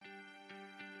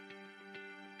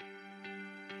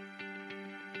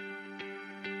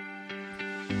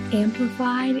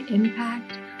amplified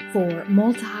impact for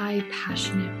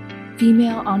multi-passionate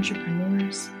female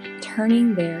entrepreneurs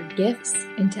turning their gifts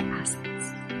into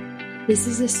assets. This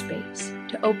is a space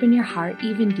to open your heart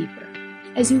even deeper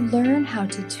as you learn how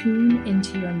to tune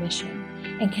into your mission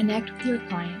and connect with your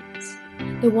clients,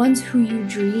 the ones who you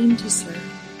dream to serve,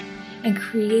 and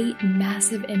create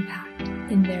massive impact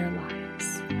in their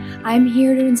lives. I'm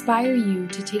here to inspire you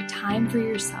to take time for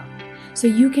yourself so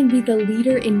you can be the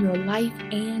leader in your life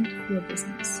and your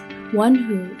business, one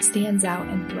who stands out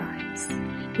and thrives.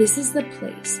 This is the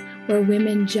place where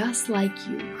women just like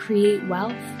you create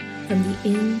wealth from the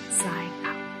inside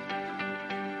out.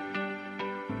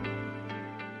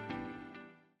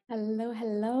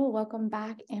 Hello. Welcome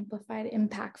back, Amplified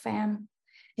Impact fam.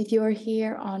 If you're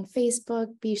here on Facebook,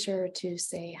 be sure to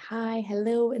say hi,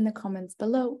 hello in the comments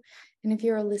below. And if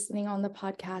you're listening on the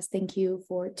podcast, thank you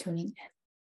for tuning in.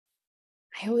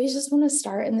 I always just want to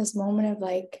start in this moment of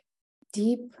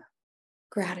deep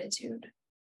gratitude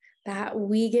that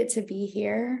we get to be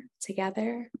here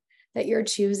together, that you're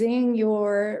choosing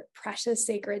your precious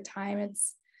sacred time.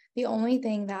 It's the only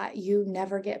thing that you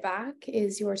never get back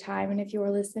is your time. And if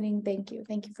you're listening, thank you.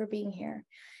 Thank you for being here.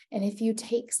 And if you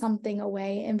take something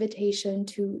away, invitation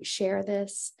to share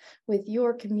this with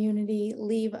your community,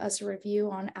 leave us a review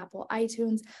on Apple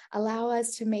iTunes, allow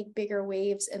us to make bigger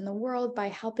waves in the world by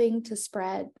helping to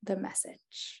spread the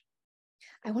message.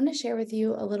 I want to share with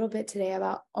you a little bit today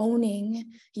about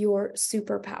owning your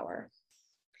superpower.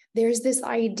 There's this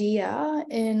idea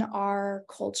in our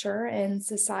culture and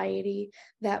society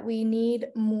that we need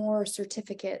more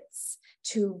certificates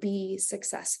to be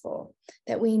successful,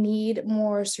 that we need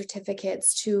more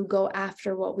certificates to go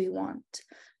after what we want.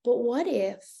 But what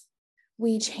if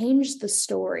we change the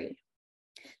story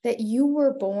that you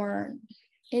were born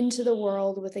into the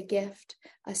world with a gift,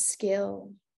 a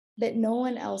skill that no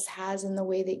one else has in the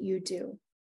way that you do?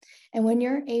 And when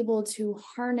you're able to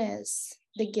harness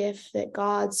the gift that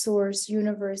God, source,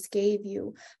 universe gave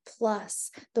you,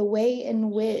 plus the way in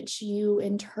which you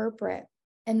interpret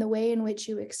and the way in which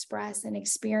you express and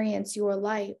experience your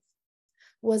life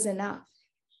was enough.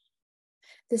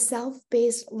 The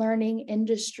self-paced learning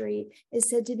industry is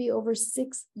said to be over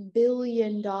 $6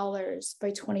 billion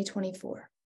by 2024.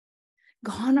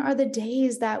 Gone are the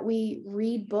days that we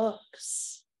read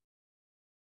books,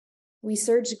 we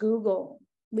search Google,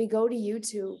 we go to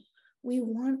YouTube. We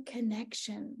want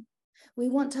connection. We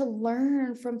want to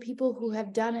learn from people who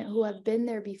have done it, who have been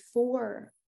there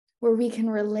before, where we can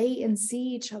relate and see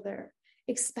each other.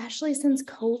 Especially since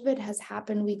COVID has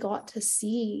happened, we got to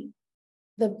see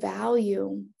the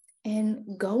value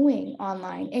in going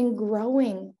online and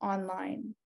growing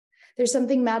online. There's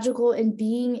something magical in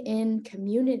being in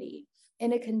community,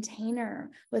 in a container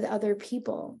with other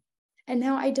people. And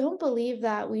now I don't believe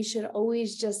that we should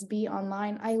always just be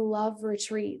online. I love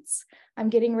retreats. I'm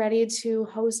getting ready to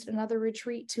host another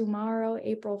retreat tomorrow,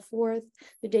 April 4th,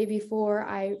 the day before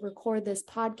I record this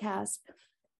podcast.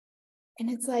 And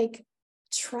it's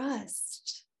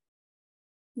trust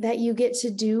that you get to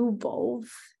do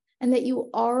both and that you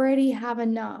already have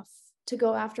enough to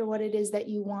go after what it is that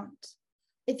you want.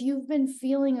 If you've been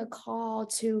feeling a call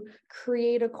to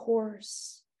create a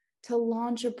course, to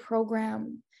launch a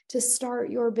program, to start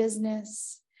your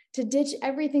business, to ditch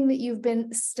everything that you've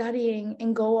been studying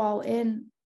and go all in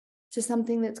to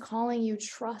something that's calling you,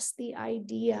 trust the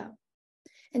idea.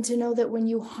 And to know that when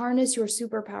you harness your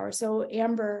superpower, so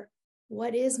Amber,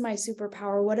 what is my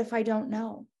superpower? What if I don't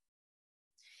know?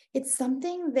 It's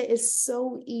something that is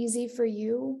so easy for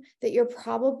you that you're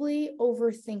probably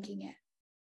overthinking it.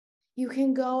 You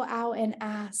can go out and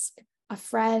ask a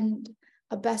friend,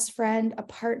 a best friend, a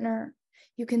partner.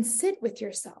 You can sit with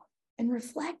yourself and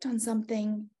reflect on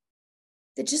something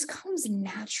that just comes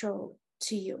natural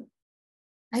to you.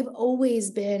 I've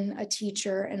always been a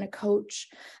teacher and a coach.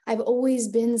 I've always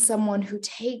been someone who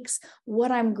takes what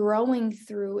I'm growing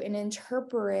through and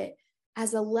interpret it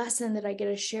as a lesson that I get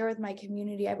to share with my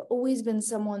community. I've always been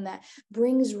someone that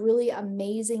brings really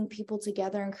amazing people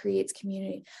together and creates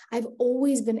community. I've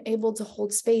always been able to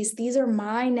hold space. These are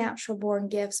my natural born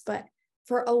gifts, but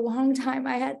for a long time,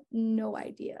 I had no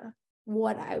idea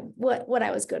what I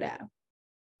was good at,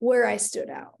 where I stood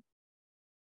out.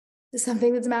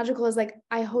 Something that's magical is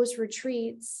I host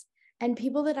retreats, and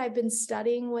people that I've been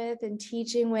studying with and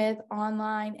teaching with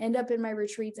online end up in my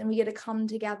retreats, and we get to come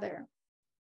together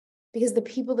because the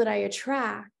people that I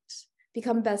attract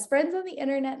become best friends on the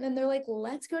internet. And then they're like,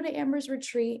 let's go to Amber's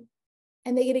retreat.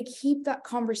 And they get to keep that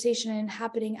conversation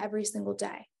happening every single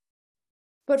day.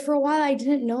 But for a while, I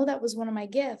didn't know that was one of my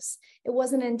gifts. It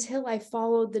wasn't until I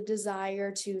followed the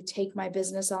desire to take my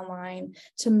business online,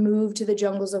 to move to the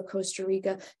jungles of Costa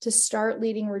Rica, to start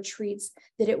leading retreats,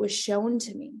 that it was shown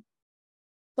to me.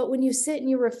 But when you sit and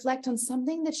you reflect on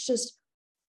something that's just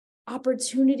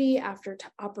opportunity after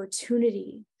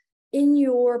opportunity in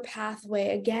your pathway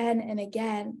again and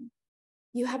again,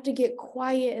 you have to get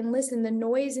quiet and listen. The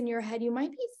noise in your head, you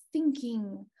might be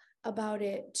thinking about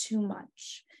it too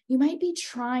much. You might be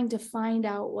trying to find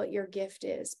out what your gift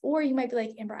is, or you might be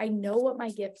like, Amber, I know what my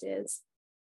gift is,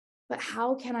 but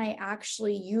how can I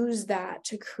actually use that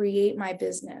to create my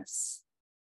business?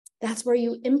 That's where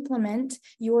you implement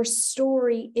your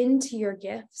story into your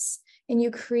gifts and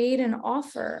you create an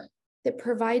offer that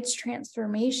provides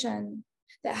transformation,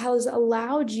 that has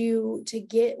allowed you to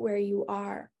get where you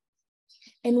are.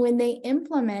 And when they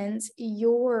implement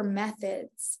your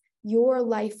methods, your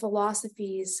life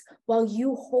philosophies, while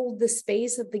you hold the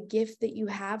space of the gift that you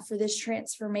have for this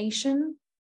transformation,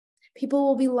 people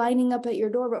will be lining up at your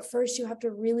door. But first, you have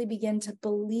to really begin to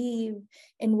believe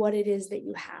in what it is that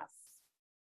you have.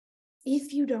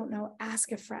 If you don't know,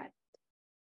 ask a friend.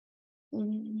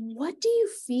 What do you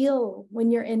feel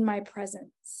when you're in my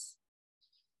presence?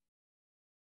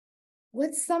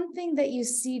 What's something that you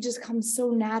see just comes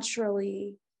so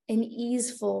naturally and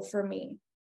easeful for me?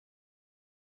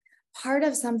 Part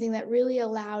of something that really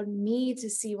allowed me to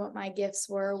see what my gifts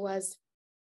were was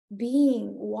being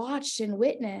watched and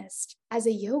witnessed as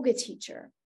a yoga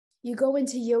teacher. You go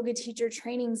into yoga teacher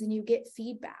trainings and you get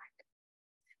feedback.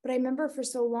 But I remember for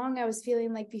so long, I was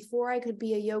feeling like before I could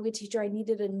be a yoga teacher, I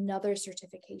needed another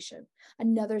certification.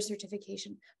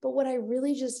 But what I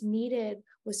really just needed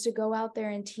was to go out there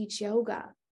and teach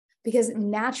yoga, because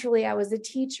naturally I was a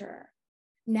teacher.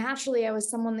 Naturally, I was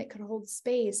someone that could hold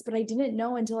space, but I didn't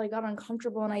know until I got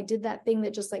uncomfortable and I did that thing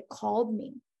that just like called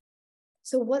me.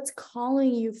 So what's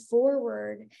calling you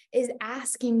forward is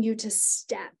asking you to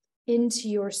step into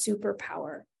your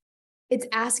superpower. It's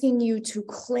asking you to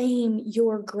claim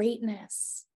your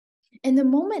greatness. And the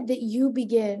moment that you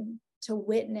begin to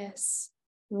witness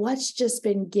what's just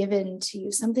been given to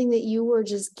you, something that you were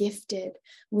just gifted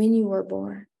when you were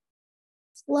born,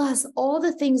 plus all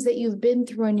the things that you've been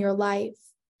through in your life,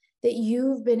 that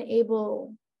you've been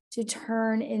able to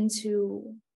turn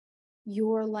into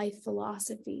your life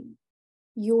philosophy,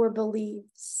 your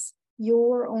beliefs,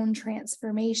 your own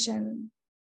transformation.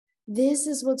 This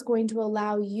is what's going to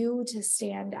allow you to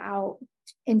stand out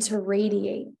and to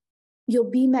radiate. You'll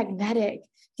be magnetic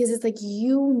because it's like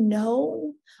you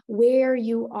know where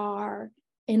you are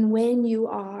and when you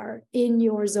are in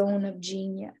your zone of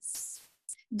genius.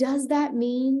 Does that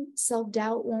mean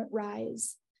self-doubt won't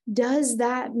rise? Does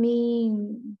that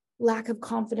mean lack of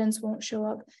confidence won't show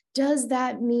up? Does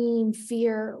that mean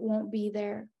fear won't be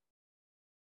there?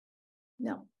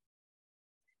 No.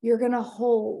 You're going to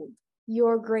hold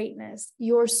your greatness,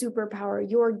 your superpower,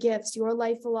 your gifts, your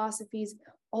life philosophies,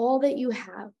 all that you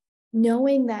have,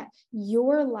 knowing that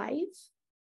your life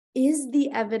is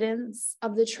the evidence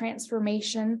of the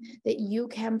transformation that you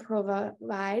can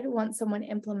provide once someone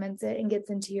implements it and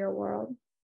gets into your world.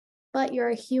 But you're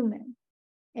a human.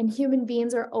 And human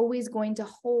beings are always going to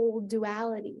hold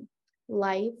duality,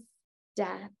 life,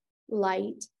 death,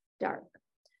 light, dark.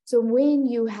 So when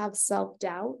you have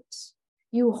self-doubt,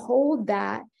 you hold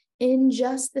that in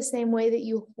just the same way that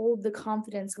you hold the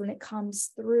confidence when it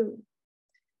comes through.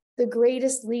 The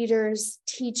greatest leaders,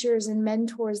 teachers, and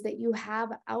mentors that you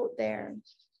have out there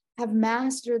have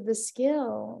mastered the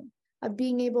skill of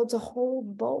being able to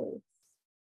hold both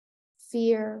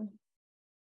fear,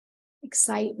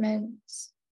 excitement,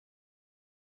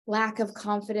 lack of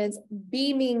confidence,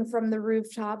 beaming from the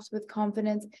rooftops with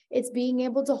confidence. It's being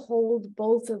able to hold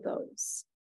both of those.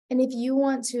 And if you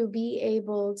want to be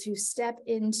able to step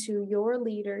into your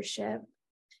leadership,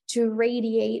 to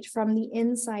radiate from the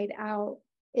inside out,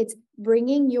 it's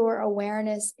bringing your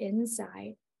awareness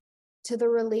inside to the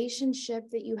relationship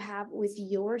that you have with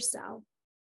yourself.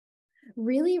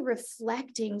 Really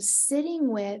reflecting, sitting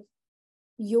with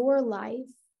your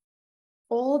life,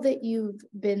 all that you've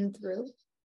been through,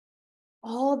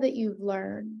 all that you've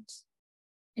learned,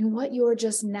 and what you're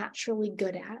just naturally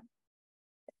good at,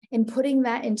 and putting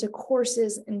that into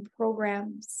courses and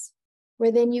programs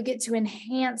where then you get to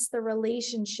enhance the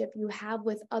relationship you have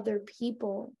with other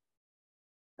people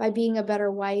by being a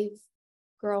better wife,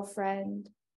 girlfriend,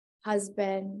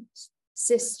 husband,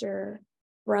 sister,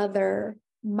 brother,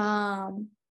 mom,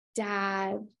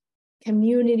 dad,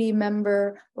 community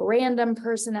member, random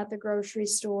person at the grocery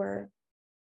store,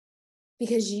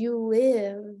 because you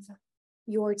live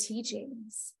your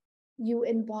teachings. you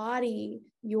embody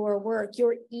your work,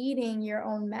 you're eating your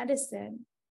own medicine.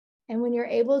 And when you're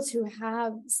able to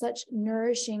have such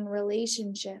nourishing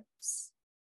relationships,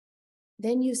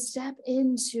 then you step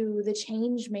into the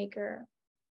change maker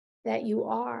that you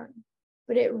are.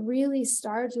 But it really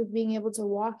starts with being able to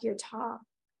walk your talk.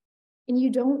 And you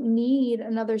don't need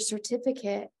another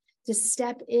certificate to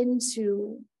step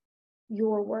into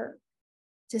your work,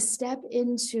 to step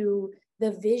into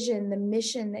the vision, the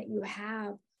mission that you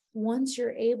have once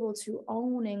you're able to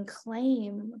own and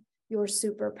claim your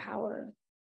superpower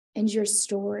and your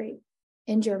story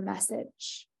and your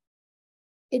message.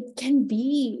 It can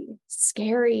be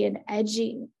scary and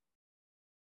edgy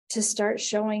to start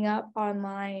showing up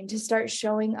online, to start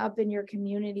showing up in your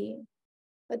community.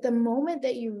 But the moment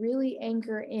that you really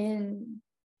anchor in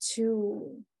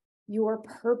to your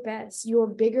purpose, your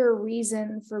bigger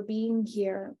reason for being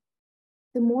here,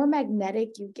 the more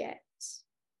magnetic you get,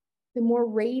 the more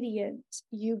radiant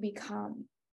you become.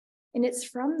 And it's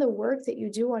from the work that you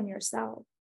do on yourself.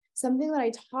 Something that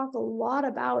I talk a lot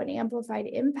about in Amplified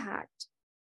Impact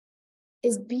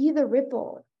is be the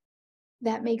ripple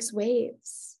that makes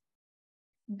waves.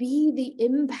 Be the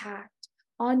impact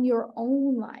on your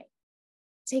own life,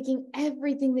 taking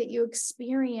everything that you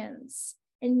experience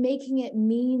and making it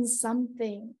mean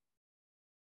something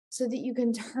so that you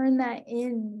can turn that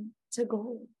into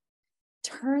gold,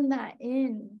 turn that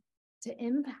into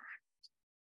impact.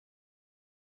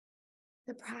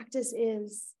 The practice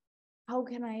is, how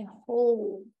can I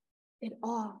hold it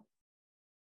all?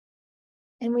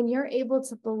 And when you're able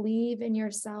to believe in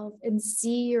yourself and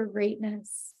see your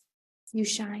greatness, you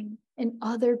shine, and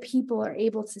other people are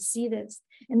able to see this.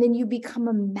 And then you become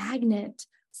a magnet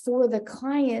for the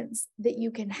clients that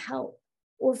you can help,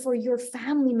 or for your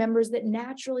family members that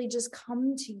naturally just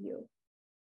come to you.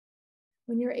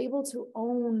 When you're able to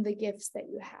own the gifts that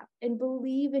you have and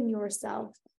believe in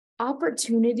yourself,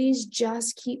 opportunities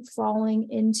just keep falling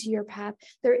into your path.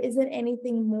 There isn't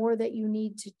anything more that you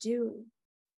need to do.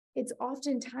 It's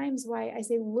oftentimes why I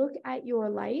say, look at your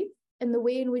life and the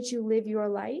way in which you live your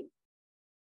life,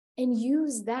 and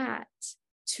use that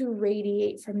to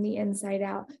radiate from the inside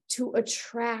out, to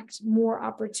attract more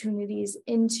opportunities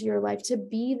into your life, to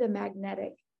be the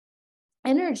magnetic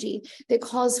energy that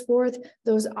calls forth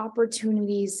those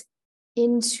opportunities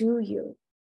into you.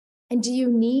 And do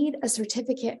you need a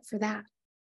certificate for that?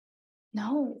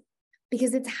 No,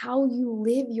 because it's how you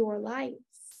live your life.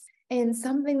 And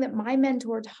something that my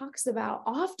mentor talks about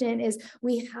often is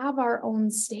we have our own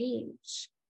stage.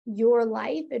 Your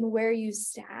life and where you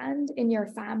stand in your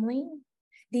family,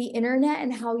 the internet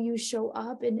and how you show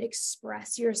up and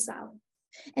express yourself.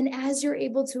 And as you're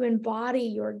able to embody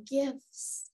your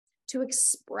gifts, to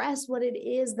express what it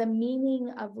is, the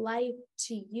meaning of life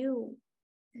to you,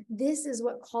 this is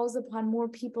what calls upon more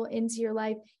people into your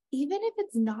life, even if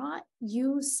it's not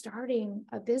you starting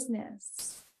a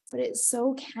business, but it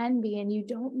so can be. And you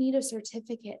don't need a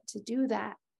certificate to do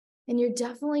that. And you're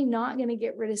definitely not going to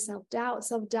get rid of self-doubt.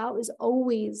 Self-doubt is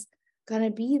always going to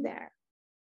be there.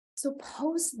 So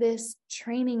post this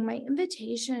training, my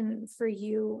invitation for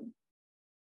you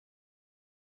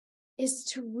is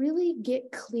to really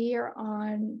get clear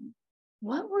on,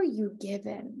 what were you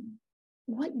given?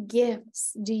 What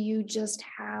gifts do you just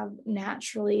have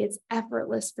naturally? It's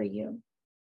effortless for you.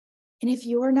 And if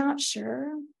you're not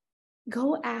sure,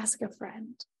 go ask a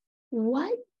friend.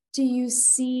 What do you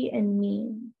see in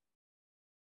me?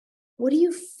 What do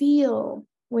you feel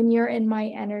when you're in my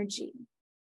energy?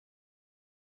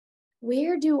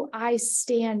 Where do I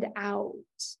stand out?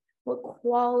 What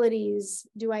qualities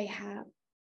do I have?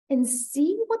 And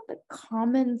see what the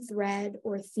common thread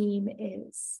or theme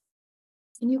is.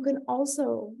 And you can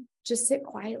also just sit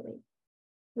quietly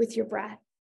with your breath,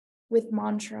 with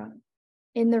mantra,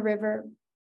 in the river,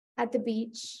 at the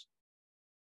beach,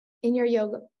 in your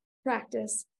yoga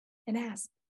practice, and ask,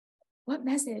 what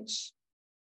message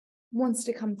wants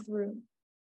to come through?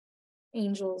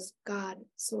 Angels, God,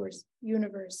 source,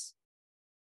 universe.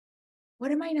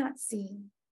 What am I not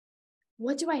seeing?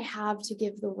 What do I have to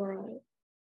give the world?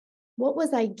 What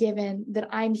was I given that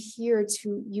I'm here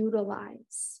to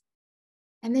utilize?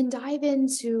 And then dive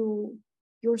into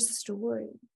your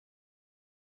story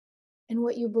and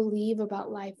what you believe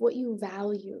about life, what you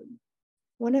value.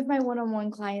 One of my one-on-one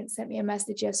clients sent me a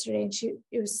message yesterday, and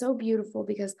it was so beautiful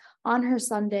because on her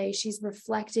Sunday, she's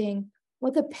reflecting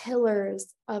what the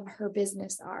pillars of her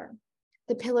business are,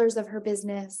 the pillars of her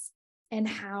business, and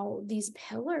how these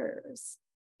pillars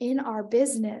in our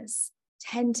business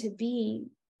tend to be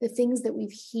the things that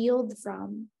we've healed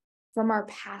from our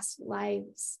past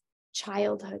lives,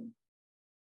 childhood.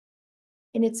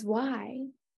 And it's why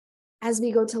As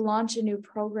we go to launch a new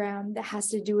program that has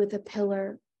to do with a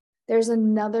pillar, there's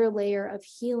another layer of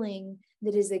healing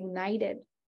that is ignited,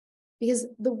 because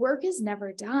the work is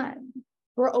never done.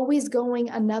 We're always going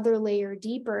another layer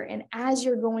deeper. And as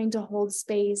you're going to hold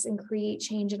space and create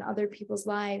change in other people's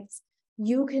lives,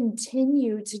 you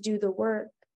continue to do the work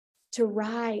to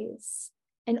rise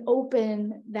and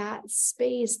open that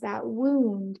space, that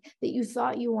wound that you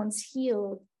thought you once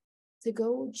healed, to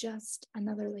go just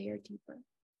another layer deeper,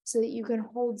 so that you can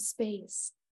hold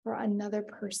space for another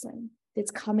person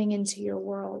that's coming into your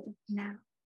world now.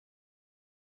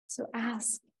 So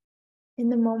ask, in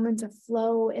the moment of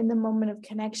flow, in the moment of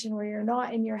connection where you're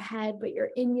not in your head, but you're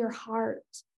in your heart,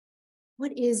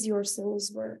 what is your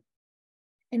soul's work?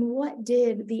 And what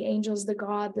did the angels, the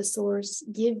God, the source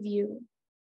give you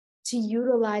to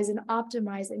utilize and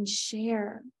optimize and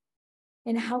share?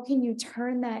 And how can you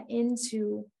turn that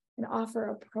into and offer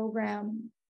a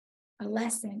program, a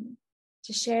lesson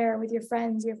to share with your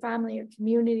friends, your family, your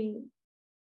community,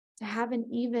 to have an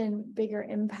even bigger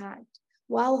impact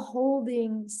while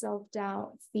holding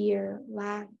self-doubt, fear,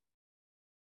 lack?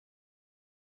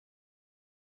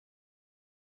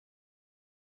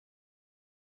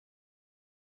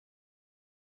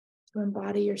 To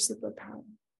embody your superpower,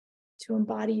 to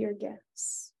embody your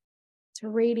gifts, to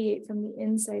radiate from the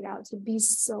inside out, to be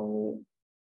so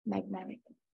magnetic.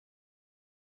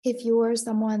 If you are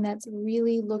someone that's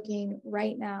really looking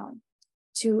right now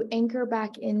to anchor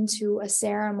back into a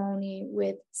ceremony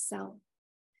with self,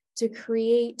 to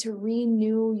create, to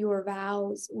renew your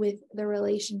vows with the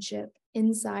relationship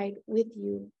inside with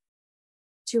you,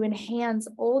 to enhance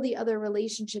all the other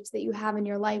relationships that you have in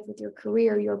your life with your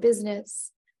career, your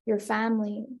business, your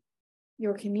family,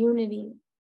 your community,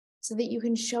 so that you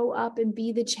can show up and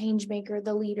be the change maker,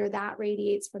 the leader that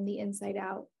radiates from the inside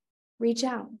out, reach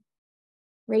out.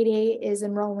 Radiate is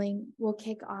enrolling. We'll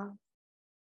kick off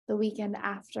the weekend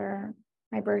after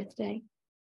my birthday.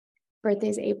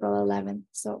 Birthday's April 11th.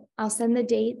 So I'll send the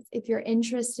dates. If you're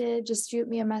interested, just shoot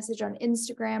me a message on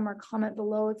Instagram or comment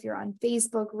below. If you're on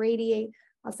Facebook, Radiate,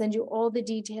 I'll send you all the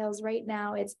details right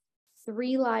now. It's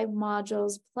 3 live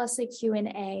modules plus a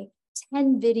Q&A,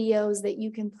 10 videos that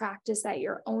you can practice at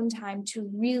your own time to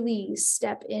really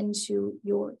step into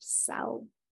yourself.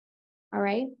 All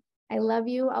right. I love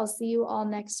you. I'll see you all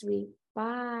next week.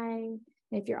 Bye.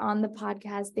 And if you're on the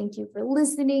podcast, thank you for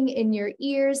listening in your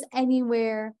ears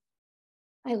anywhere.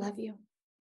 I love you.